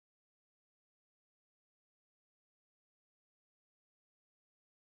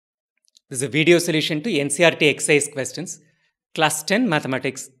This is a video solution to NCERT exercise questions, Class 10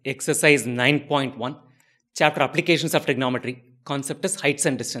 Mathematics, Exercise 9.1, Chapter Applications of Trigonometry, Concept is Heights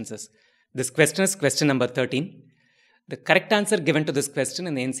and Distances. This question is question number 13. The correct answer given to this question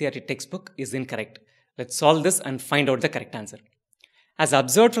in the NCERT textbook is incorrect. Let's solve this and find out the correct answer. As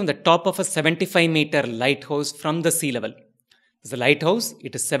observed from the top of a 75-meter lighthouse from the sea level. This is a lighthouse,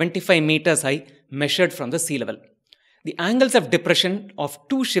 it is 75 meters high, measured from the sea level. The angles of depression of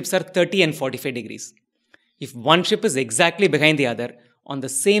two ships are 30 and 45 degrees. If one ship is exactly behind the other on the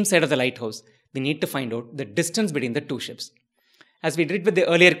same side of the lighthouse, we need to find out the distance between the two ships. As we did with the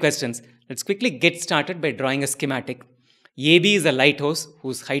earlier questions, let's quickly get started by drawing a schematic. AB is a lighthouse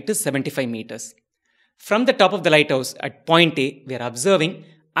whose height is 75 meters. From the top of the lighthouse at point A, we are observing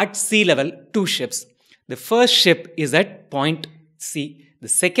at sea level two ships. The first ship is at point C, the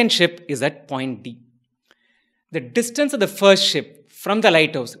second ship is at point D. The distance of the first ship from the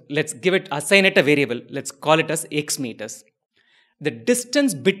lighthouse, assign it a variable, let's call it as x meters. The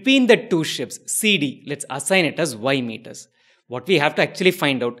distance between the two ships, CD, let's assign it as y meters. What we have to actually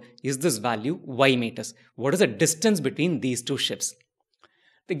find out is this value, y meters. What is the distance between these two ships?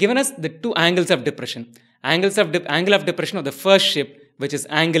 They given us the two angles of depression. Angle of depression of the first ship, which is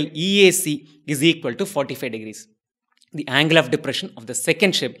angle EAC, is equal to 45 degrees. The angle of depression of the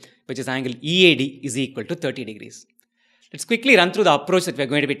second ship, which is angle EAD, is equal to 30 degrees. Let's quickly run through the approach that we are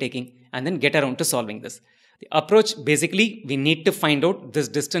going to be taking and then get around to solving this. The approach, basically, we need to find out this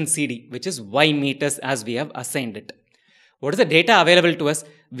distance CD, which is y meters as we have assigned it. What is the data available to us?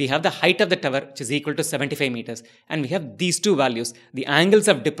 We have the height of the tower, which is equal to 75 meters. And we have these two values, the angles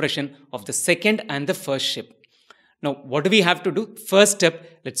of depression of the second and the first ship. Now, what do we have to do? First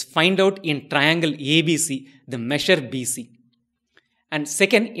step, let's find out in triangle ABC, the measure BC. And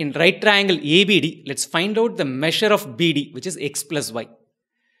second, in right triangle ABD, let's find out the measure of BD, which is x plus y.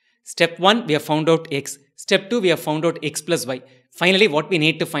 Step 1, we have found out x. Step 2, we have found out x plus y. Finally, what we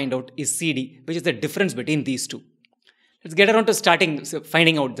need to find out is CD, which is the difference between these two. Let's get around to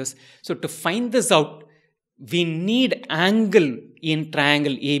finding out this. So to find this out, we need angle in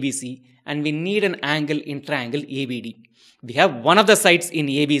triangle ABC and we need an angle in triangle ABD. We have one of the sides in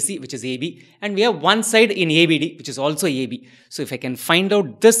ABC, which is AB, and we have one side in ABD, which is also AB. So if I can find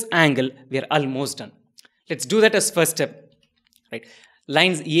out this angle, we are almost done. Let's do that as first step. Right?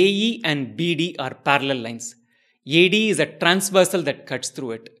 Lines AE and BD are parallel lines. AD is a transversal that cuts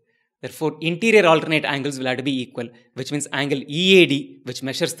through it. Therefore, interior alternate angles will have to be equal, which means angle EAD, which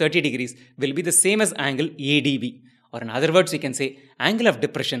measures 30 degrees, will be the same as angle ADB. Or in other words, we can say angle of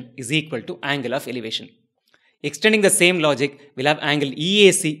depression is equal to angle of elevation. Extending the same logic, we'll have angle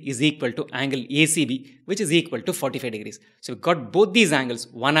EAC is equal to angle ACB, which is equal to 45 degrees. So we've got both these angles,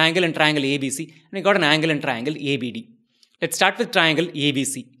 one angle in triangle ABC, and we got an angle in triangle ABD. Let's start with triangle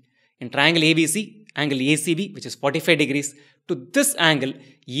ABC. In triangle ABC, angle ACB, which is 45 degrees, to this angle,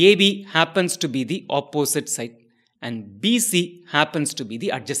 AB happens to be the opposite side and BC happens to be the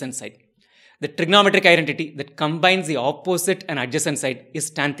adjacent side. The trigonometric identity that combines the opposite and adjacent side is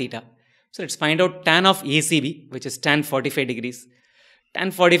tan theta. So let's find out tan of ACB, which is tan 45 degrees.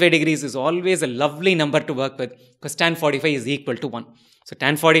 Tan 45 degrees is always a lovely number to work with because tan 45 is equal to 1. So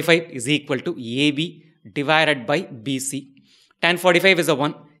tan 45 is equal to AB divided by BC. Tan 45 is a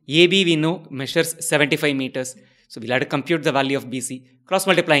 1. AB we know measures 75 meters. So we'll have to compute the value of BC. Cross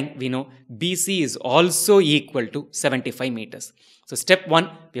multiplying, we know BC is also equal to 75 meters. So step 1,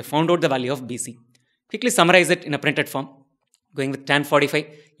 we have found out the value of BC. Quickly summarize it in a printed form. Going with tan 45,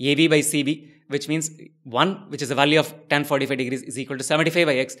 AB by CB, which means 1, which is the value of tan 45 degrees, is equal to 75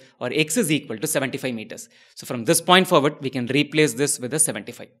 by x, or x is equal to 75 meters. So from this point forward, we can replace this with a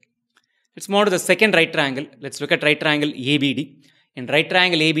 75. Let's move on to the second right triangle. Let's look at right triangle ABD. In right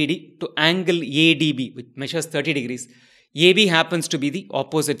triangle ABD to angle ADB, which measures 30 degrees, AB happens to be the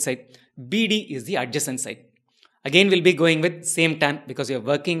opposite side. BD is the adjacent side. Again, we'll be going with same tan because we are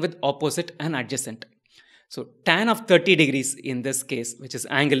working with opposite and adjacent. So tan of 30 degrees in this case, which is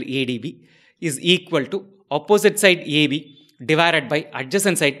angle ADB, is equal to opposite side AB divided by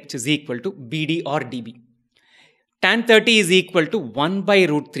adjacent side, which is equal to BD or DB. Tan 30 is equal to 1 by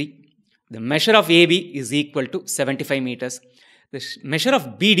root 3. The measure of AB is equal to 75 meters. The measure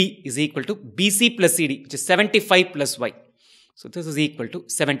of BD is equal to BC plus CD, which is 75 plus y. So this is equal to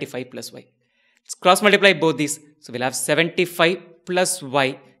 75 plus y. Let's cross multiply both these. So we'll have 75 plus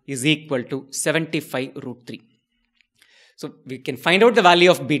y is equal to 75 root 3. So we can find out the value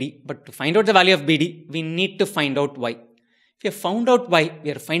of BD, but to find out the value of BD, we need to find out y. If we have found out y,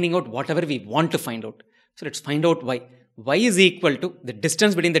 we are finding out whatever we want to find out. So let's find out y. y is equal to the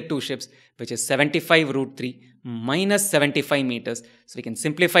distance between the two ships, which is 75 root 3 minus 75 meters. So we can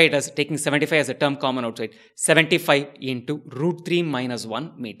simplify it as taking 75 as a term common outside, 75 into root 3 minus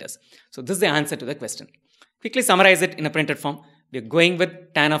 1 meters. So this is the answer to the question. Quickly summarize it in a printed form. We are going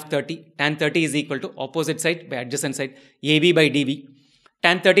with tan of 30. Tan 30 is equal to opposite side by adjacent side, AB by DB.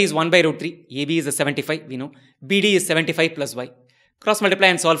 Tan 30 is 1 by root 3. AB is a 75, we know. BD is 75 plus y. Cross multiply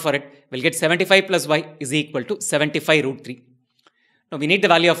and solve for it. We'll get 75 plus y is equal to 75 root 3. Now we need the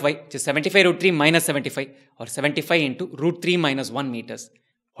value of y, which is 75 root 3 minus 75, or 75 into root 3 minus 1 meters.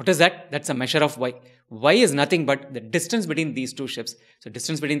 What is that? That's a measure of y. Y is nothing but the distance between these two ships. So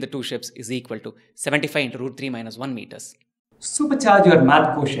distance between the two ships is equal to 75 into root 3 minus 1 meters. Supercharge your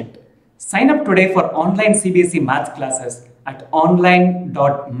math quotient. Sign up today for online CBSE math classes at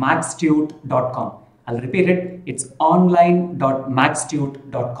online.maxtute.com. I'll repeat it. It's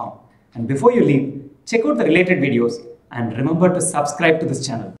online.maxtute.com. And before you leave, check out the related videos and remember to subscribe to this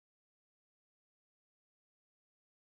channel.